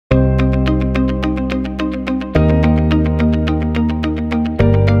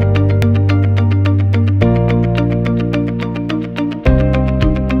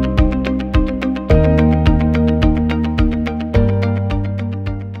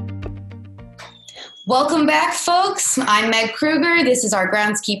Welcome back, folks. I'm Meg Kruger. This is our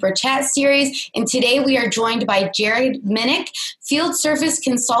Groundskeeper chat series, and today we are joined by Jerad Minnick, field surface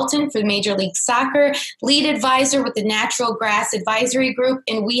consultant for Major League Soccer, lead advisor with the Natural Grass Advisory Group,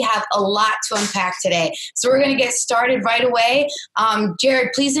 and we have a lot to unpack today. So we're going to get started right away.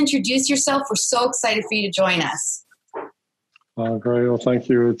 Jerad, please introduce yourself. We're so excited for you to join us. Great. Well, thank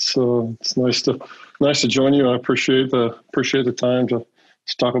you. It's nice to join you. I appreciate the time to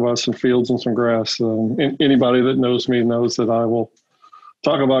talk about some fields and some grass. Anybody that knows me knows that I will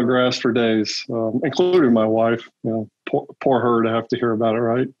talk about grass for days, including my wife. Poor her to have to hear about it,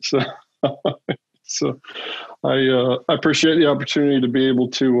 right? So I appreciate the opportunity to be able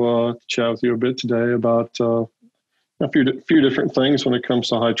to chat with you a bit today about a few different things when it comes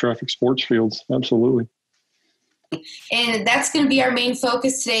to high traffic sports fields. Absolutely. And that's going to be our main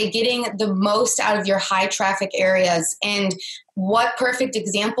focus today, getting the most out of your high traffic areas. And what perfect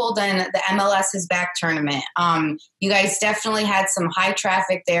example than the MLSisBack tournament. You guys definitely had some high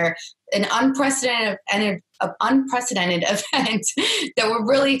traffic there, an unprecedented event that we're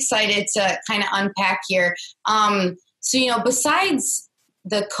really excited to kind of unpack here. Besides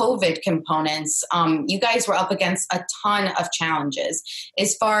the COVID components, you guys were up against a ton of challenges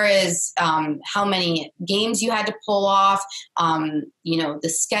as far as how many games you had to pull off, the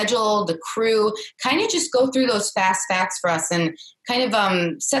schedule, the crew. Kind of just go through those fast facts for us and kind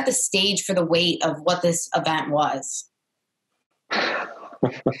of set the stage for the weight of what this event was. Oh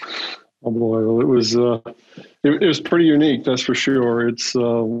boy, well, it was pretty unique, that's for sure. It's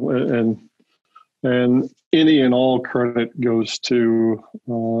and any and all credit goes to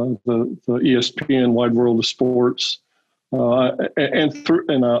the ESPN Wide World of Sports,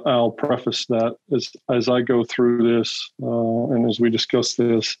 and I'll preface that as I go through this and as we discuss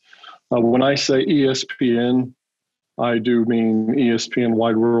this. When I say ESPN, I do mean ESPN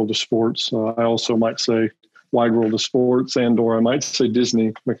Wide World of Sports. I also might say Wide World of Sports, or I might say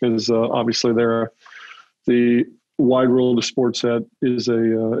Disney, because obviously the Wide World of Sports is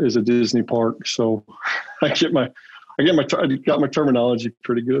a Disney park. So I got my terminology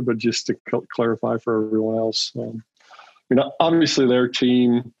pretty good, but just to clarify for everyone else, obviously their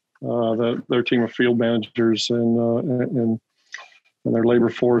team of field managers and their labor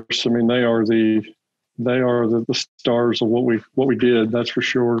force. I mean, they are the stars of what we did. That's for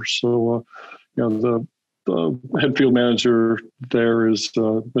sure. So the head field manager there is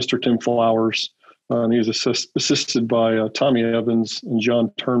Mr. Tim Flowers. And he's assisted by Tommy Evans and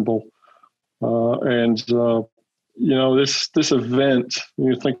John Turnbull. This event, when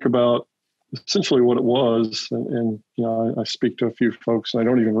you think about essentially what it was, and I speak to a few folks, and I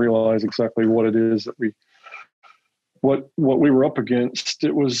don't even realize exactly what it is that what we were up against.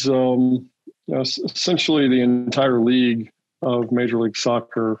 It was essentially the entire league of Major League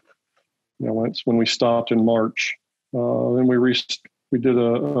Soccer. When we stopped in March, then we did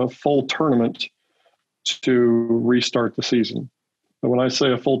a full tournament to restart the season. And when I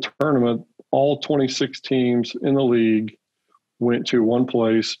say a full tournament, all 26 teams in the league went to one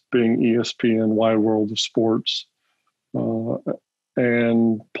place, being ESPN Wide World of Sports,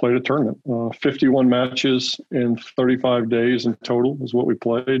 and played a tournament. 51 matches in 35 days in total is what we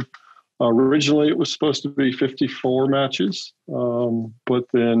played. Originally, it was supposed to be 54 matches, but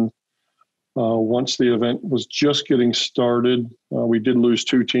then once the event was just getting started, we did lose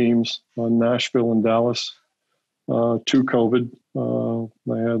two teams, Nashville and Dallas, to COVID.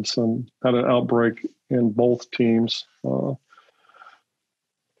 They had an outbreak in both teams.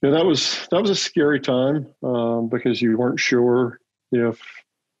 That was a scary time because you weren't sure if,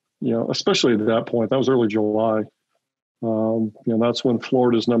 especially at that point, that was early July. That's when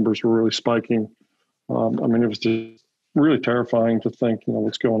Florida's numbers were really spiking. It was just really terrifying to think,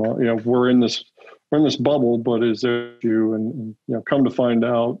 what's going on. We're in this bubble, but is there you? And come to find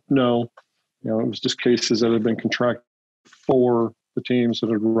out, no. It was just cases that had been contracted for the teams that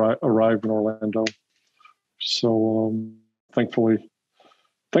had arrived in Orlando. So thankfully,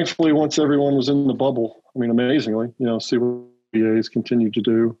 once everyone was in the bubble, amazingly, see what BA's continued to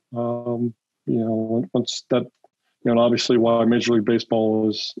do. Once that, and obviously why Major League Baseball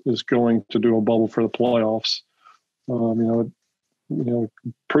is going to do a bubble for the playoffs. It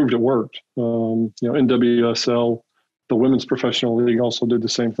proved it worked. NWSL, the Women's Professional League, also did the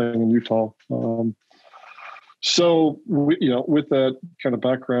same thing in Utah. With that kind of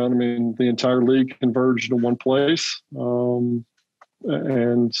background, the entire league converged in one place.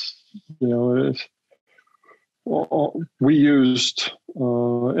 We used,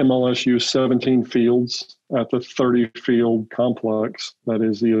 MLS used 17 fields at the 30-field complex that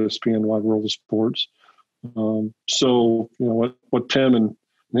is the ESPN Wide World of Sports. What Tim and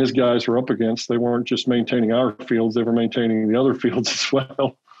his guys were up against, they weren't just maintaining our fields, they were maintaining the other fields as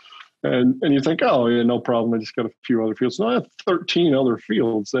well. And you think, oh, yeah, no problem. They just got a few other fields. No, I have 13 other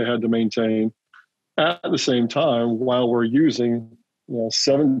fields they had to maintain at the same time while we're using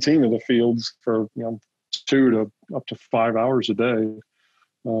 17 of the fields for 2 to up to 5 hours a day.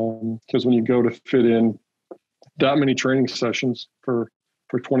 Because when you go to fit in that many training sessions for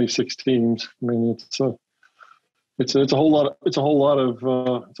 26 teams, I mean it's a whole lot of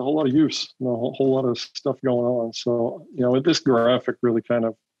use, a whole lot of stuff going on. So this graphic really kind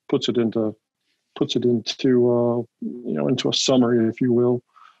of puts it into into a summary, if you will.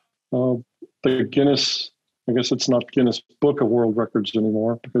 The Guinness, I guess it's not Guinness Book of World Records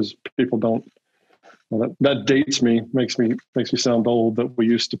anymore because people don't. That dates me, makes me sound old. That we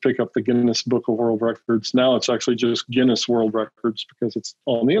used to pick up the Guinness Book of World Records. Now it's actually just Guinness World Records because it's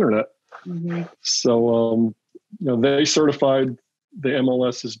on the internet. Mm-hmm. So they certified the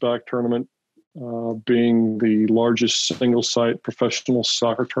MLSisBack tournament, being the largest single site professional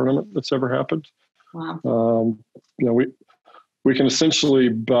soccer tournament that's ever happened. Wow. We can essentially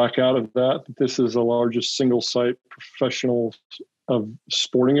back out of that. This is the largest single site professional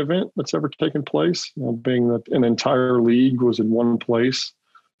sporting event that's ever taken place, being that an entire league was in one place,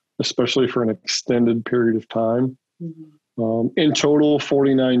 especially for an extended period of time. Mm-hmm. In total,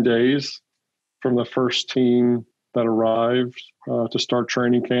 49 days from the first team that arrived to start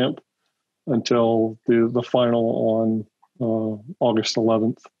training camp until the final on August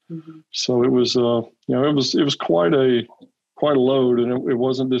 11th. Mm-hmm. So it was quite a load, and it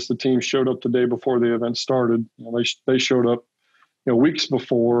wasn't just the team showed up the day before the event started. They showed up weeks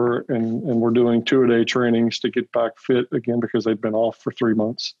before, and we're doing 2-a-day trainings to get back fit again because they'd been off for 3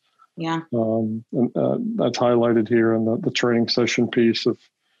 months. Yeah. And that's highlighted here in the training session piece of,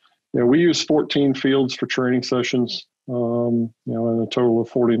 we use 14 fields for training sessions, and a total of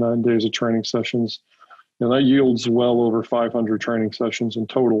 49 days of training sessions. And that yields well over 500 training sessions in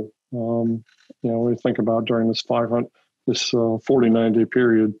total. We think about during this 49-day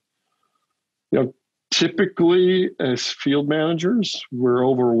period. Typically, as field managers, we're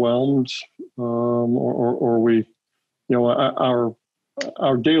overwhelmed, or we, our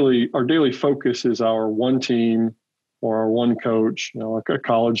daily focus is our one team or our one coach. Like a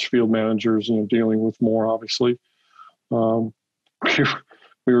college field managers, dealing with more obviously. We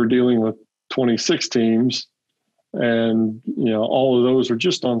were dealing with 26 teams, and all of those are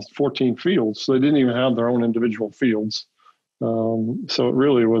just on 14 fields, so they didn't even have their own individual fields. So it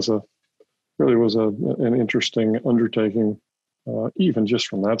really was an interesting undertaking, even just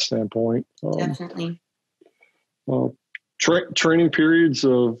from that standpoint. Definitely. Training periods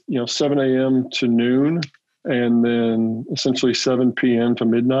of 7 a.m. to noon, and then essentially 7 p.m. to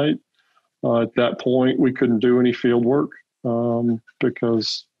midnight. At that point, we couldn't do any field work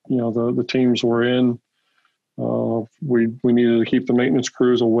because the teams were in. We needed to keep the maintenance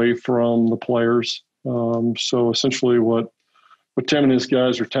crews away from the players. So essentially, what Tim and his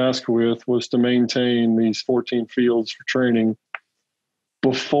guys were tasked with was to maintain these 14 fields for training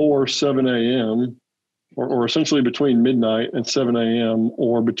before 7 a.m. or essentially between midnight and 7 a.m.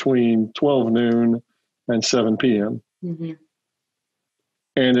 or between 12 noon and 7 p.m. Mm-hmm.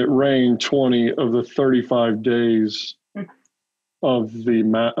 And it rained 20 of the 35 days of at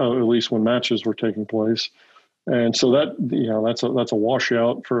least when matches were taking place. And so that, that's a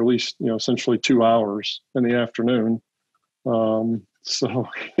washout for at least, essentially 2 hours in the afternoon. So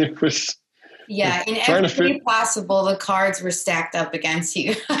it was, yeah, in every way possible, the cards were stacked up against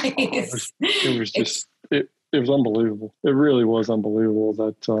you guys. It was unbelievable. It really was unbelievable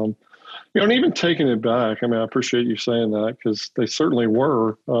that, and even taking it back, I mean, I appreciate you saying that because they certainly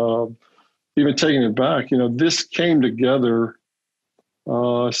were, even taking it back, this came together,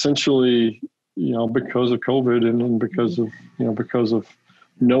 essentially, because of COVID and because of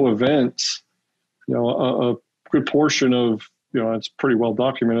no events, a good portion of, it's pretty well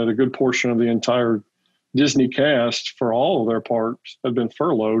documented, a good portion of the entire Disney cast for all of their parks had been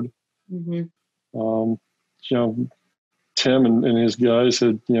furloughed. Mm-hmm. Tim and his guys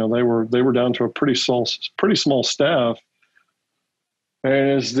had, they were down to a pretty small staff.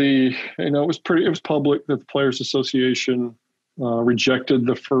 And as it was public that the Players Association rejected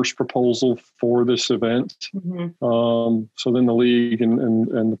the first proposal for this event. Mm-hmm. So then the league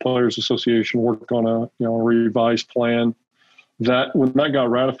and the Players Association worked on a revised plan. That when that got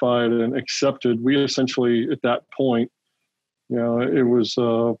ratified and accepted, we essentially at that point, it was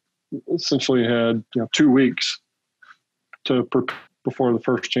essentially had 2 weeks to prepare before the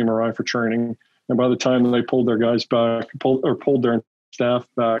first team arrived for training. And by the time they pulled their guys back, pulled their staff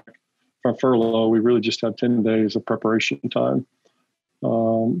back from furlough, we really just had 10 days of preparation time.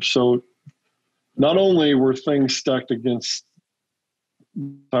 So not only were things stacked against the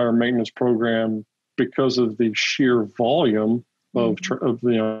entire maintenance program because of the sheer volume of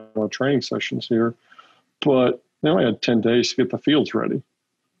training sessions here, but they only had 10 days to get the fields ready,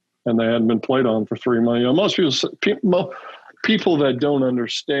 and they hadn't been played on for 3 months. Most people that don't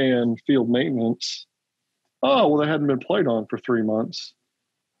understand field maintenance, they hadn't been played on for 3 months,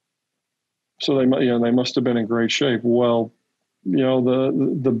 so they must have been in great shape. Well,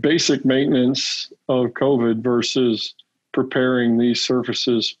 the basic maintenance of COVID versus preparing these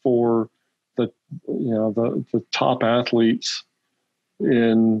surfaces for the top athletes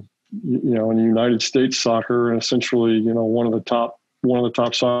in United States soccer, and essentially one of the top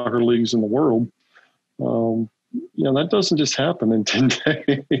soccer leagues in the world. That doesn't just happen in 10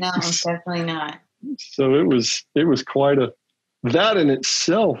 days. No, definitely not. So it was quite that in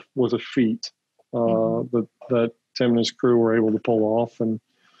itself was a feat that Tim and his crew were able to pull off, and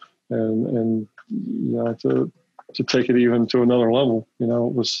to take it even to another level.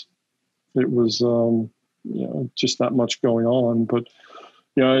 It was just not much going on. But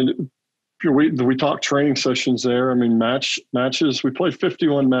we talked training sessions there. I mean, matches. We played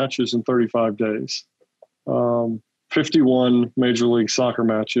 51 matches in 35 days. 51 Major League Soccer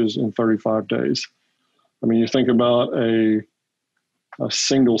matches in 35 days. I mean, you think about a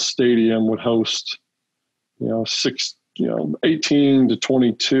single stadium would host 18 to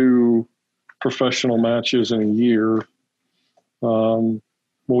 22 professional matches in a year.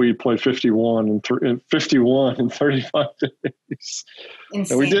 We played 51 in 35 days.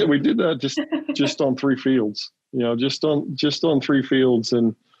 Insane. And we did that just on 3 fields. Just on 3 fields.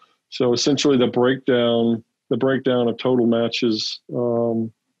 And so essentially the breakdown of total matches.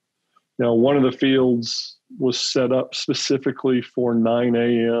 One of the fields was set up specifically for 9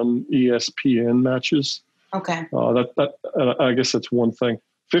 a.m. ESPN matches. Okay. I guess that's one thing.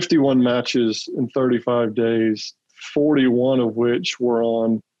 51 matches in 35 days, 41 of which were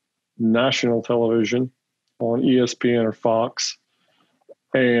on national television, on ESPN or Fox,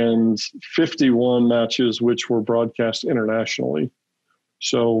 and 51 matches which were broadcast internationally.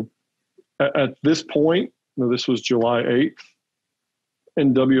 So at this point, this was July 8th,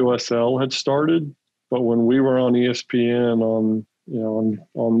 NWSL had started, but when we were on ESPN on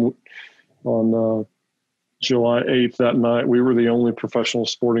July 8th that night, we were the only professional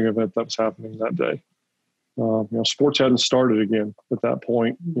sporting event that was happening that day. Sports hadn't started again at that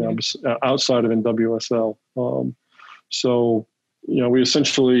point, outside of NWSL. So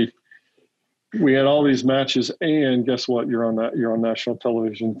we had all these matches, and guess what? You're on national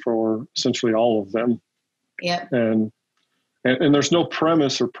television for essentially all of them. Yeah. And there's no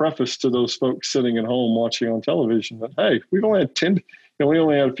premise or preface to those folks sitting at home watching on television that, hey, we only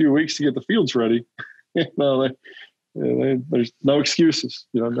had a few weeks to get the fields ready. There's no excuses.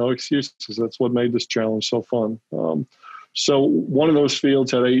 No excuses. That's what made this challenge so fun. So one of those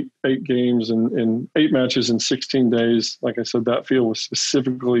fields had eight games and 8 matches in 16 days. Like I said, that field was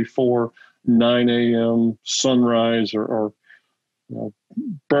specifically for 9 a.m. sunrise or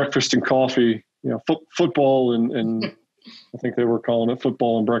breakfast and coffee. Football and I think they were calling it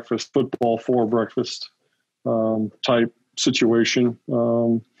football and breakfast, football for breakfast type situation.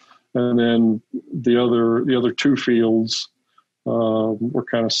 And then the other 2 fields were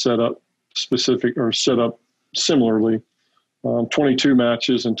kind of set up similarly. 22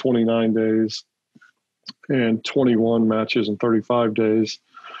 matches in 29 days and 21 matches in 35 days.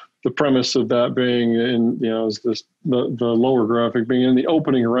 The premise of that being is the lower graphic being in the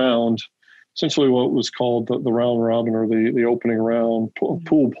opening round, essentially what was called the round robin or the opening round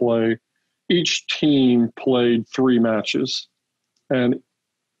pool play. Each team played 3 matches, and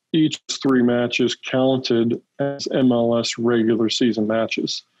each 3 matches counted as MLS regular season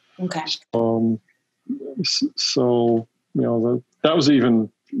matches. Okay. So that was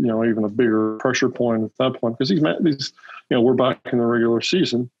even a bigger pressure point at that point, because these we're back in the regular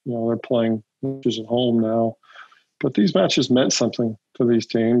season. They're playing matches at home now, but these matches meant something to these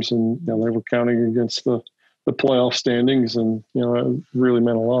teams, and they were counting against the playoff standings, and it really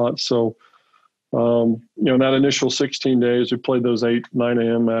meant a lot. So in that initial 16 days, we played those 8 9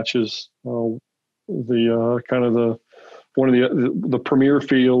 a.m. matches. One of the premier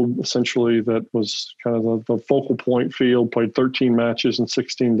field, essentially, that was kind of the focal point field, played 13 matches in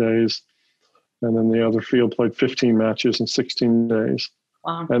 16 days. And then the other field played 15 matches in 16 days.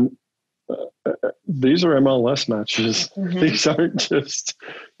 Wow. And these are MLS matches. Mm-hmm. These aren't just,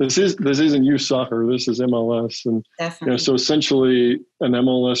 this isn't youth soccer. This is MLS. And definitely. So essentially an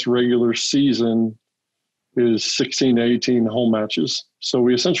MLS regular season is 16 to 18 home matches. So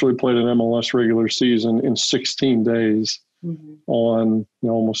we essentially played an MLS regular season in 16 days. Mm-hmm. on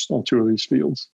almost on two of these fields.